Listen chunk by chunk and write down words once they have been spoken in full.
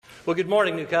Well, good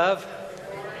morning, New Cove.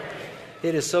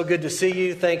 It is so good to see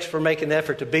you. Thanks for making the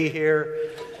effort to be here.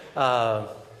 The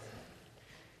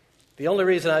only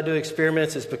reason I do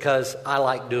experiments is because I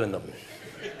like doing them.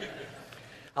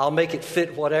 I'll make it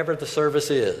fit whatever the service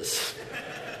is.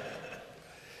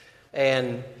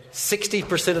 And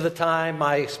 60% of the time,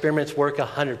 my experiments work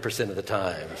 100% of the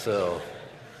time. So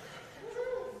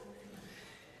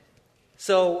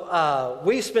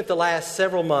we spent the last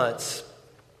several months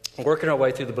working our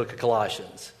way through the book of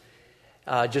Colossians,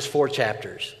 just 4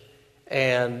 chapters.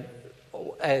 And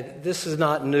this is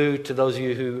not new to those of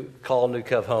you who call New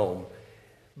Cove home.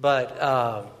 But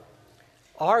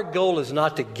our goal is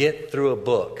not to get through a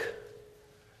book,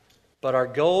 but our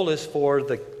goal is for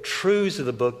the truths of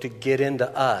the book to get into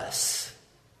us.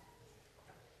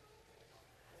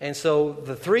 And so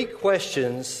the 3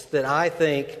 questions that I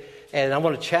think, and I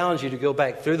want to challenge you to go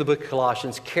back through the book of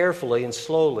Colossians carefully and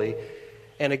slowly.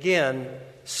 And again,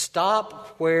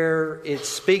 stop where it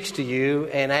speaks to you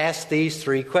and ask these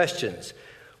 3 questions.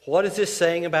 What is this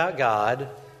saying about God?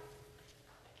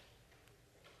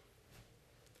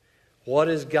 What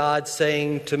is God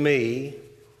saying to me?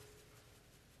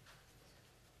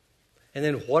 And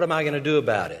then what am I going to do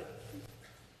about it?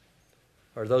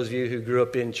 Or those of you who grew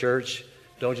up in church,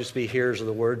 don't just be hearers of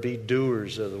the word, be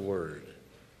doers of the word.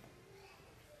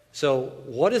 So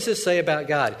what does this say about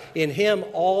God? In Him,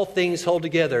 all things hold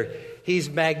together. He's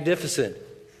magnificent.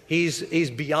 He's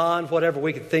beyond whatever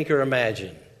we could think or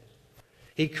imagine.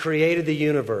 He created the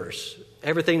universe.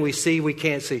 Everything we see, we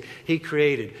can't see. He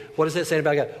created. What does that say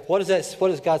about God? What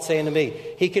is God saying to me?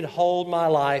 He can hold my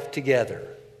life together.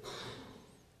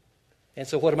 And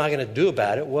so what am I going to do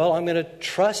about it? Well, I'm going to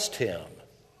trust Him.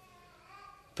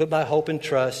 Put my hope and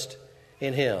trust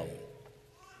in Him.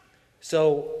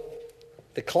 So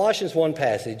the Colossians 1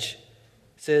 passage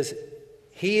says,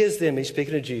 He is the image,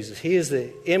 speaking of Jesus, He is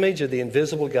the image of the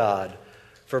invisible God.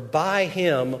 For by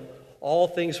Him all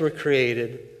things were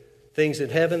created, things in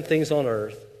heaven, things on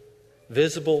earth,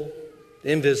 visible,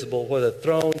 invisible, whether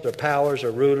thrones or powers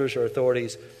or rulers or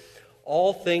authorities.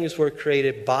 All things were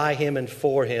created by Him and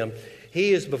for Him.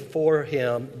 He is before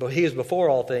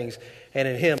all things, and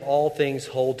in Him all things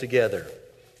hold together.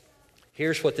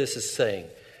 Here's what this is saying.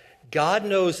 God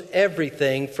knows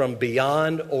everything from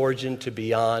beyond origin to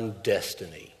beyond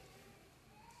destiny.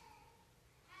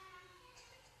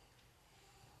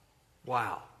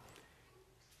 Wow.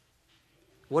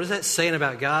 What is that saying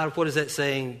about God? What is that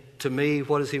saying to me?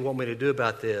 What does He want me to do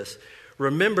about this?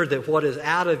 Remember that what is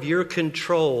out of your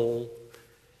control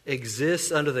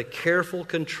exists under the careful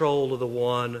control of the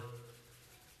one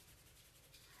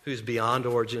who's beyond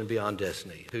origin and beyond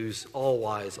destiny, who's all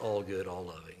wise, all good, all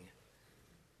loving.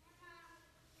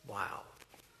 Wow.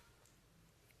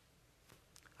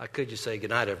 I could just say good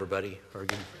night, everybody. Or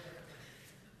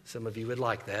some of you would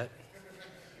like that.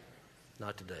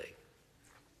 Not today.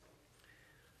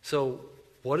 So,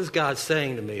 what is God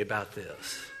saying to me about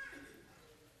this?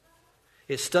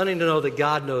 It's stunning to know that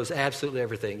God knows absolutely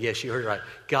everything. Yes, you heard it right.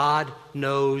 God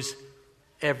knows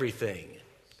everything.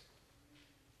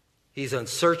 He's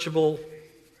unsearchable.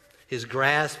 His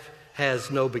grasp has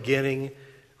no beginning.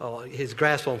 His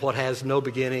grasp on what has no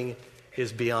beginning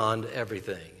is beyond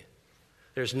everything.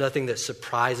 There's nothing that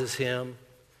surprises Him.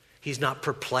 He's not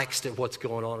perplexed at what's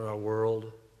going on in our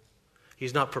world.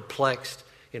 He's not perplexed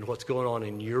in what's going on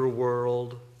in your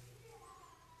world.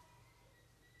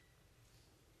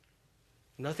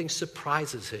 Nothing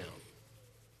surprises Him.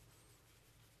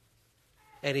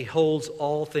 And He holds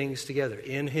all things together.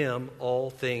 In Him,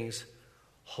 all things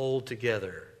hold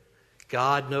together.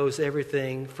 God knows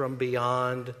everything from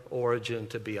beyond origin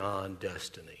to beyond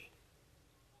destiny.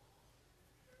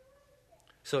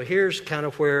 So here's kind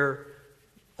of where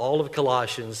all of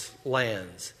Colossians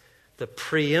lands. The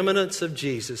preeminence of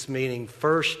Jesus, meaning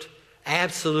first,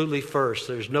 absolutely first.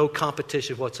 There's no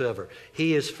competition whatsoever.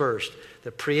 He is first.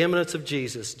 The preeminence of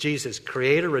Jesus,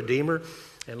 Creator, Redeemer,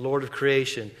 and Lord of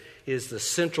creation, is the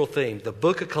central theme. The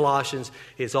book of Colossians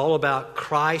is all about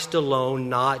Christ alone,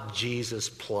 not Jesus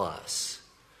plus.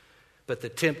 But the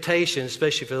temptation,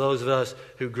 especially for those of us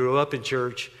who grew up in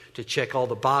church, to check all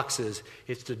the boxes,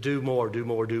 it's to do more, do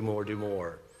more, do more, do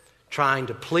more. Trying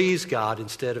to please God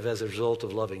instead of as a result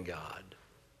of loving God.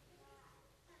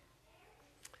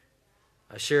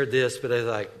 I shared this, but as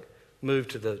I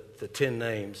moved to the 10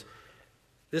 names,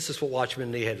 this is what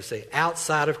Watchman Nee had to say.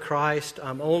 Outside of Christ,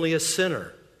 I'm only a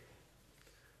sinner.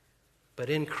 But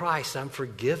in Christ, I'm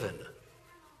forgiven.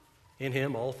 In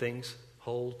Him, all things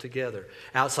hold together.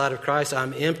 Outside of Christ,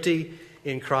 I'm empty.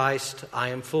 In Christ, I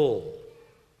am full.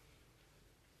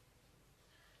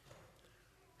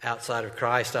 Outside of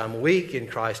Christ, I'm weak. In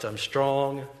Christ, I'm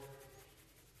strong.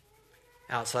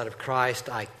 Outside of Christ,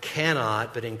 I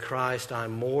cannot, but in Christ,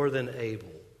 I'm more than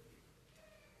able.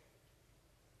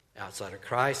 Outside of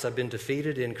Christ, I've been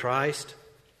defeated. In Christ,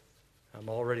 I'm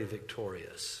already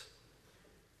victorious.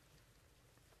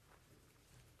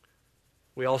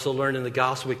 We also learn in the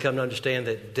gospel, we come to understand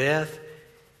that death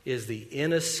is the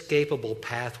inescapable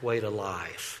pathway to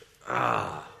life.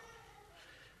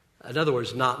 In other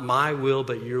words, not my will,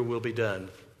 but your will be done.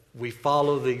 We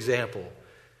follow the example.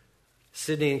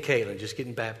 Sydney and Caitlin just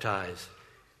getting baptized,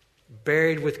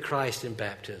 buried with Christ in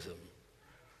baptism,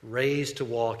 raised to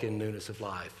walk in newness of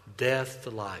life, death to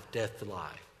life, death to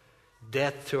life,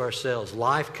 death to ourselves.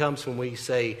 Life comes when we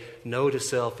say no to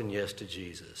self and yes to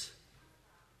Jesus.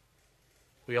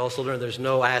 We also learn there's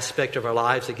no aspect of our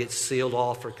lives that gets sealed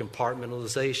off for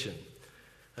compartmentalization.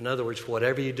 In other words,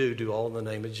 whatever you do, do all in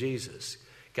the name of Jesus.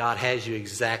 God has you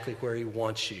exactly where He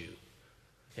wants you.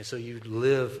 And so you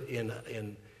live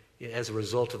as a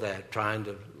result of that, trying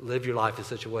to live your life in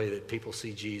such a way that people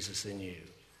see Jesus in you.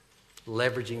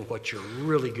 Leveraging what you're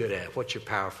really good at, what you're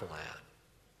powerful at.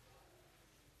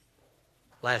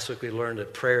 Last week we learned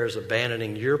that prayer is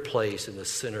abandoning your place in the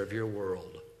center of your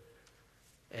world.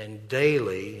 And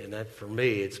daily, and that for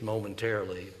me, it's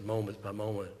momentarily, moment by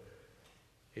moment,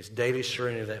 it's daily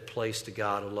surrendering that place to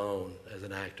God alone as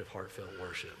an act of heartfelt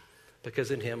worship. Because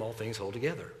in Him, all things hold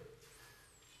together.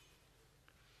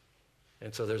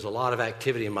 And so there's a lot of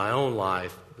activity in my own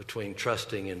life between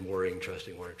trusting and worrying,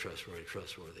 trusting, worrying,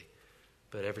 trustworthy.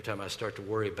 But every time I start to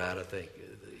worry about it, I think,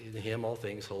 in Him, all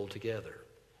things hold together.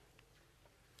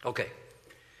 Okay.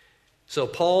 So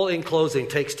Paul, in closing,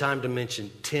 takes time to mention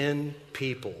 10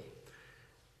 people.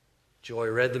 Joy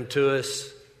read them to us.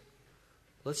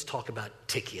 Let's talk about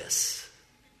Tychicus.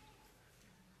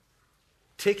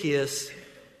 Tychicus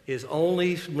is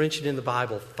only mentioned in the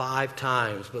Bible 5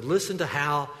 times, but listen to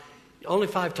how, only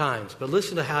 5 times, but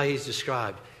listen to how he's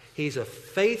described. He's a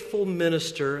faithful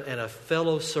minister and a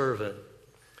fellow servant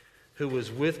who was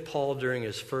with Paul during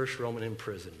his first Roman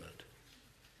imprisonment.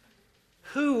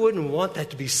 Who wouldn't want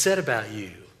that to be said about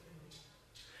you?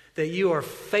 That you are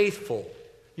faithful,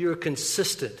 you're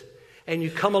consistent, and you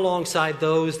come alongside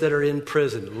those that are in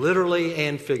prison, literally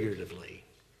and figuratively.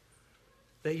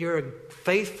 That you're a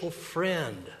faithful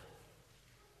friend.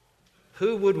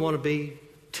 Who would want to be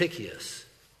Tychicus?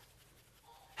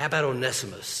 How about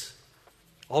Onesimus?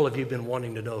 All of you have been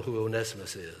wanting to know who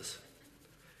Onesimus is.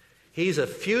 He's a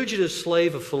fugitive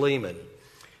slave of Philemon.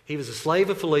 He was a slave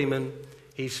of Philemon.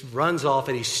 He runs off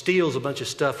and he steals a bunch of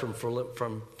stuff from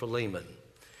Philemon.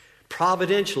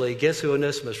 Providentially, guess who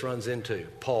Onesimus runs into?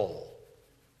 Paul.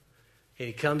 And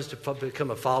he comes to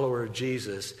become a follower of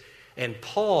Jesus. And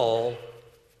Paul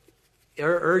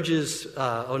urges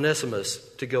Onesimus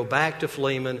to go back to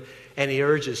Philemon, and he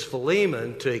urges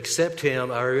Philemon to accept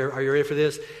him, are you ready for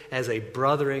this? As a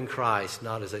brother in Christ,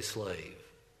 not as a slave.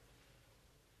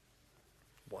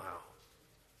 Wow.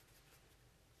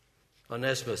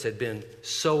 Onesimus had been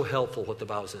so helpful, what the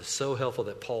Bible says, so helpful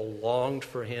that Paul longed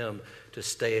for him to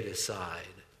stay at his side.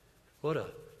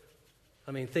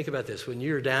 Think about this. When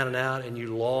you're down and out and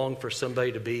you long for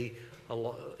somebody to be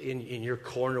in your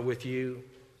corner with you,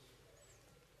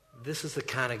 this is the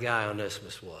kind of guy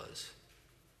Onesimus was.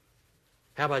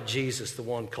 How about Jesus, the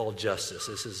one called Justus?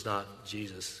 This is not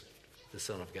Jesus, the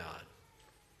Son of God.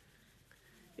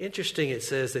 Interesting, it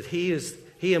says that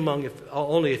he among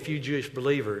only a few Jewish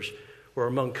believers were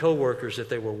among co-workers that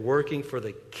they were working for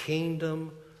the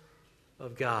kingdom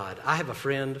of God. I have a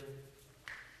friend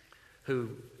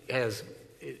who has,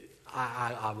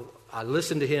 I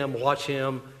listen to him, watch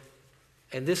him,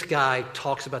 and this guy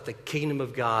talks about the kingdom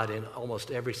of God in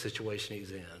almost every situation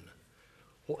he's in.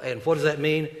 And what does that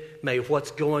mean? May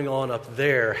what's going on up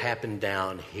there happen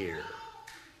down here.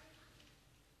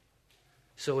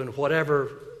 So in whatever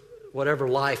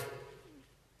life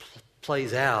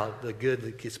plays out, the good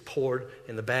that gets poured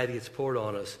and the bad that gets poured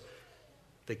on us,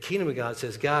 the kingdom of God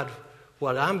says, God,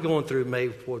 what I'm going through,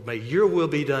 may your will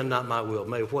be done, not my will.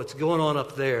 May what's going on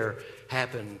up there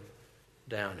happen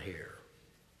down here.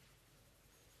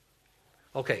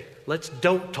 Okay,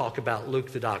 don't talk about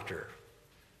Luke the doctor.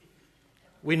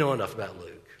 We know enough about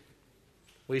Luke.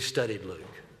 We studied Luke.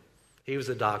 He was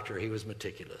a doctor. He was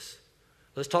meticulous.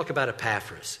 Let's talk about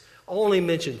Epaphras. Only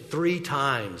mentioned 3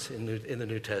 times in the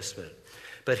New Testament.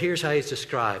 But here's how he's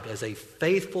described: as a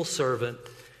faithful servant,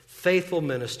 faithful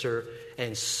minister,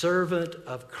 and servant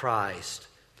of Christ.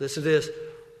 Listen to this.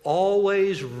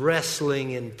 Always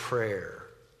wrestling in prayer.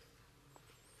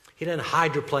 He doesn't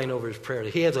hydroplane over his prayer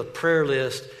list. He has a prayer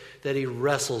list that he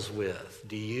wrestles with.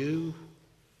 Do you?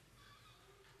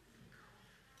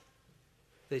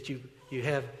 That you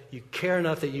You care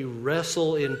enough that you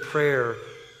wrestle in prayer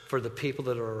for the people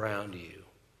that are around you.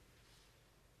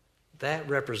 That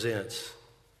represents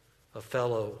a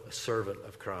fellow servant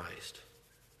of Christ.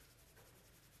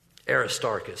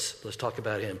 Aristarchus, let's talk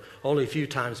about him. Only a few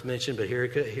times mentioned, but here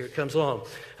it comes along.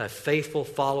 A faithful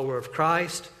follower of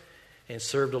Christ and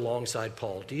served alongside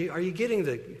Paul. Are you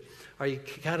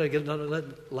kind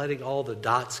of letting all the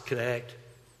dots connect?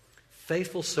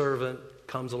 Faithful servant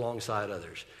comes alongside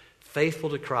others. Faithful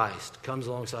to Christ comes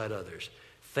alongside others.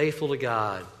 Faithful to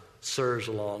God serves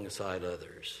alongside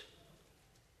others.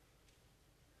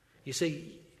 You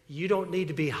see, you don't need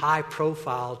to be high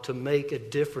profile to make a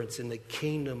difference in the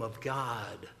kingdom of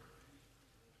God.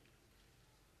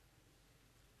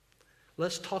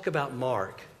 Let's talk about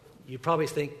Mark. You probably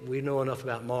think we know enough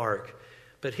about Mark,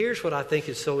 but here's what I think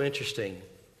is so interesting.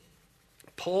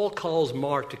 Paul calls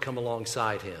Mark to come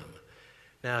alongside him.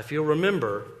 Now, if you'll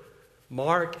remember,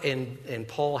 Mark and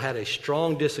Paul had a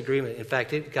strong disagreement. In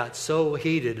fact, it got so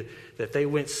heated that they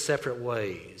went separate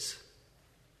ways.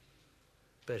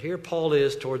 But here Paul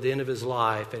is toward the end of his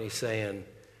life, and he's saying,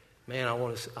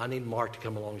 man, I need Mark to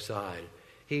come alongside.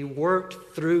 He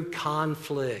worked through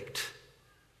conflict.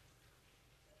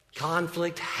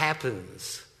 Conflict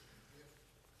happens.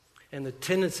 And the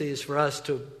tendency is for us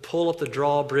to pull up the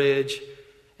drawbridge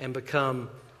and become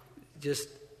just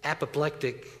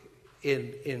apoplectic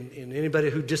in anybody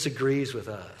who disagrees with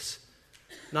us.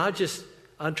 Not just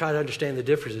trying to understand the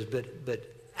differences, but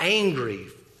angry,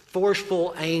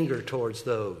 forceful anger towards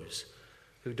those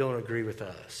who don't agree with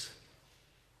us.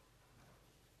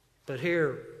 But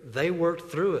here, they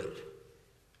worked through it.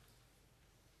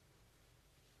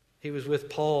 He was with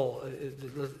Paul.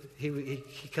 He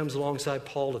comes alongside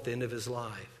Paul at the end of his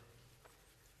life.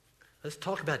 Let's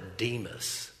talk about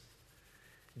Demas.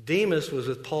 Demas was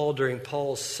with Paul during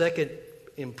Paul's second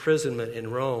imprisonment in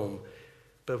Rome.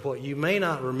 But what you may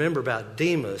not remember about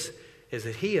Demas is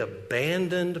that he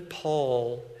abandoned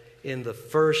Paul in the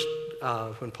first,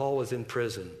 when Paul was in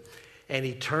prison. And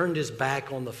he turned his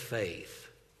back on the faith.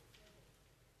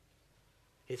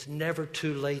 It's never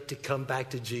too late to come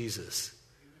back to Jesus.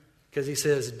 Because he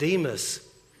says Demas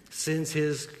sends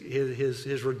his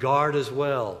regard as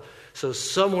well. So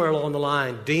somewhere along the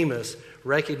line, Demas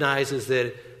recognizes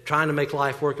that trying to make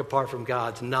life work apart from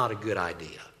God's not a good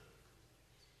idea.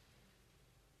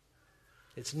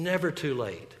 It's never too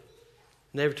late.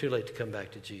 Never too late to come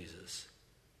back to Jesus.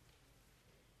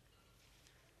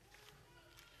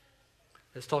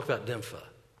 Let's talk about Nympha.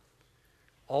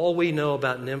 All we know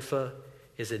about Nympha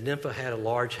is that Nympha had a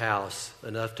large house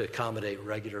enough to accommodate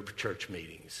regular church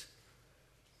meetings.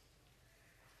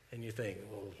 And you think,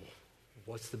 well,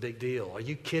 what's the big deal? Are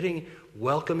you kidding?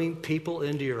 Welcoming people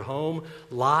into your home?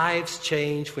 Lives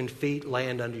change when feet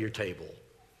land under your table.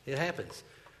 It happens.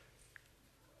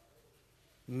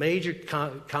 Major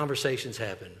conversations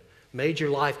happen. Major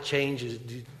life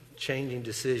changing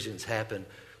decisions happen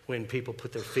when people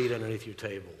put their feet underneath your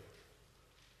table.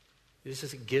 This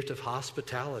is a gift of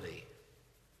hospitality.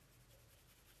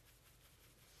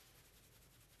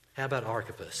 How about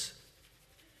Archippus,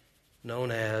 known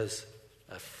as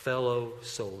a fellow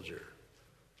soldier?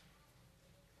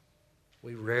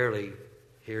 We rarely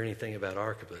hear anything about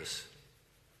Archippus,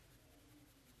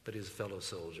 but he's a fellow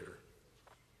soldier.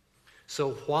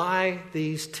 So why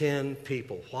these 10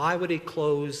 people? Why would he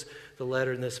close the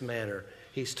letter in this manner?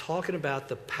 He's talking about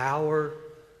the power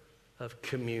of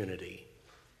community.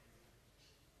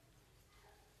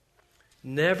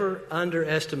 Never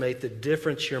underestimate the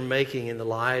difference you're making in the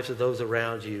lives of those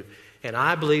around you. And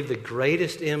I believe the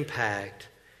greatest impact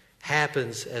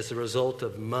happens as a result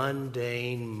of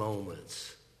mundane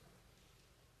moments.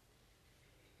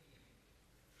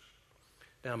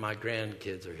 Now, my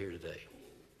grandkids are here today.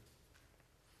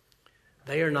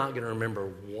 They are not going to remember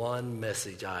one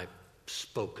message I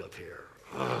spoke up here.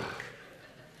 Ugh.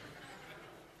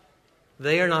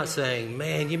 They are not saying,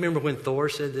 man, you remember when Thor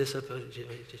said this up at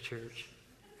church?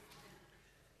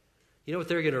 You know what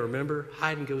they're going to remember?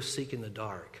 Hide and go seek in the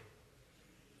dark.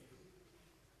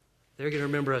 They're going to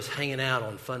remember us hanging out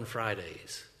on Fun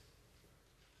Fridays.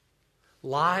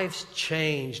 Lives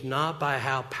change not by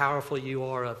how powerful you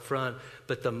are up front,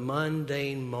 but the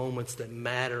mundane moments that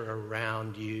matter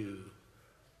around you.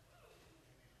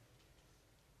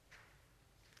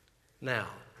 Now,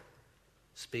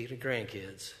 speaking of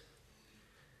grandkids,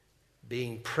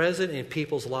 being present in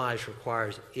people's lives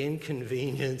requires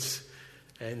inconvenience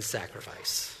and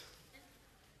sacrifice.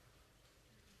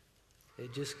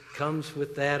 It just comes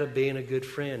with that of being a good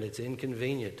friend. It's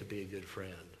inconvenient to be a good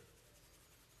friend.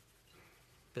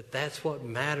 But that's what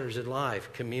matters in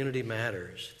life. Community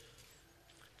matters.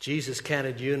 Jesus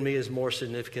counted you and me as more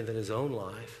significant than his own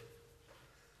life.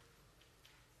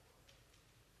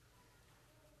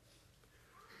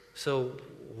 So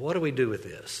what do we do with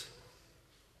this?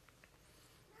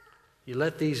 You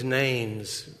let these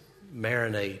names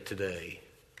marinate today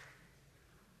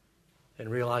and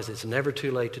realize it's never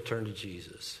too late to turn to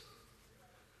Jesus.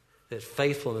 That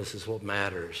faithfulness is what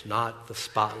matters, not the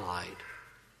spotlight.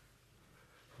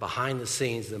 Behind the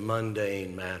scenes, the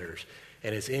mundane matters.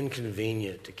 And it's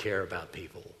inconvenient to care about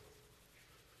people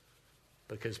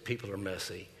because people are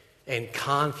messy. And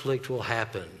conflict will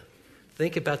happen.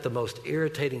 Think about the most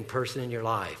irritating person in your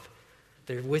life.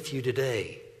 They're with you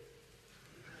today.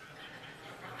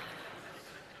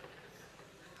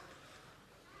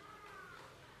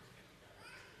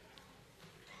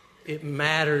 It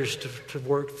matters to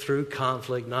work through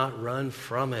conflict, not run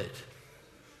from it.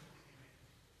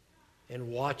 And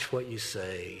watch what you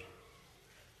say,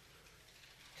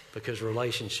 because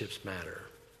relationships matter.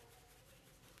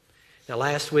 Now,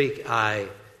 last week I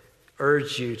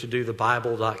urged you to do the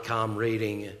Bible.com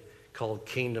reading called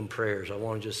Kingdom Prayers. I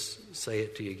want to just say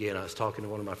it to you again. I was talking to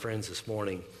one of my friends this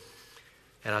morning,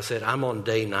 and I said, I'm on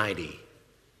day 90.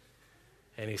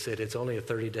 And he said, it's only a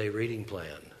 30-day reading plan.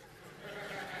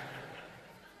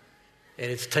 And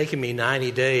it's taken me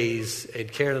 90 days,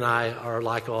 and Karen and I are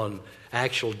like on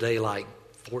actual day like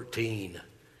 14,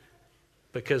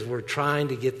 because we're trying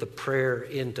to get the prayer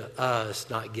into us,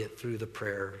 not get through the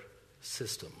prayer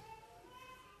system.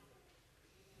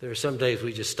 There are some days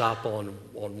we just stop on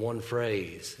one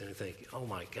phrase and think, oh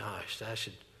my gosh, that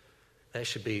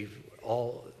should be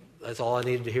all, that's all I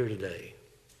needed to hear today.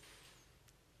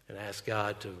 And ask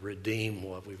God to redeem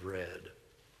what we've read.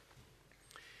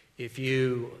 If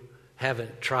you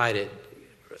haven't tried it,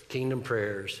 Kingdom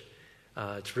Prayers,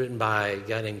 it's written by a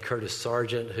guy named Curtis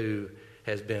Sargent, who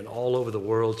has been all over the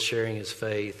world sharing his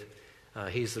faith.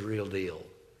 He's the real deal.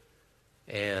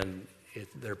 And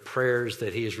they're prayers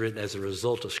that he has written as a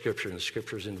result of Scripture, and the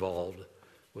Scripture's involved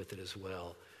with it as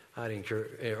well. I'd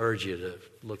urge you to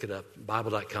look it up,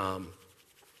 Bible.com,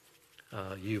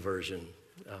 YouVersion,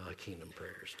 Kingdom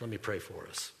Prayers. Let me pray for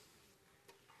us.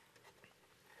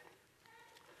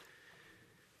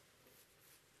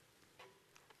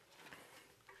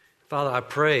 Father, I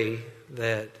pray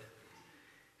that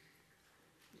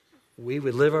we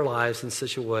would live our lives in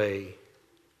such a way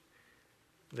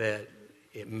that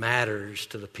it matters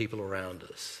to the people around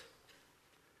us.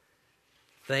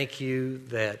 Thank you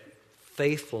that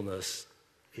faithfulness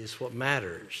is what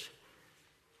matters.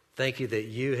 Thank you that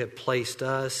you have placed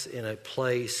us in a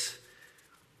place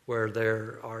where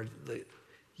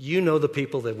you know the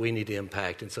people that we need to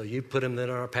impact. And so you put them in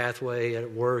our pathway at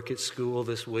work, at school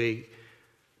this week.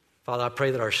 Father, I pray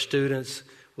that our students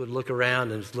would look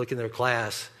around and look in their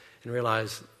class and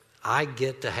realize, I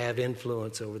get to have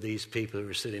influence over these people who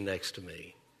are sitting next to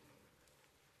me.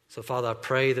 So, Father, I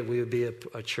pray that we would be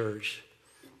a church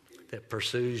that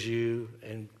pursues you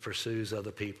and pursues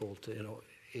other people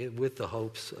with the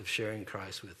hopes of sharing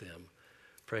Christ with them.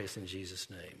 Praise in Jesus'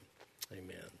 name.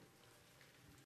 Amen.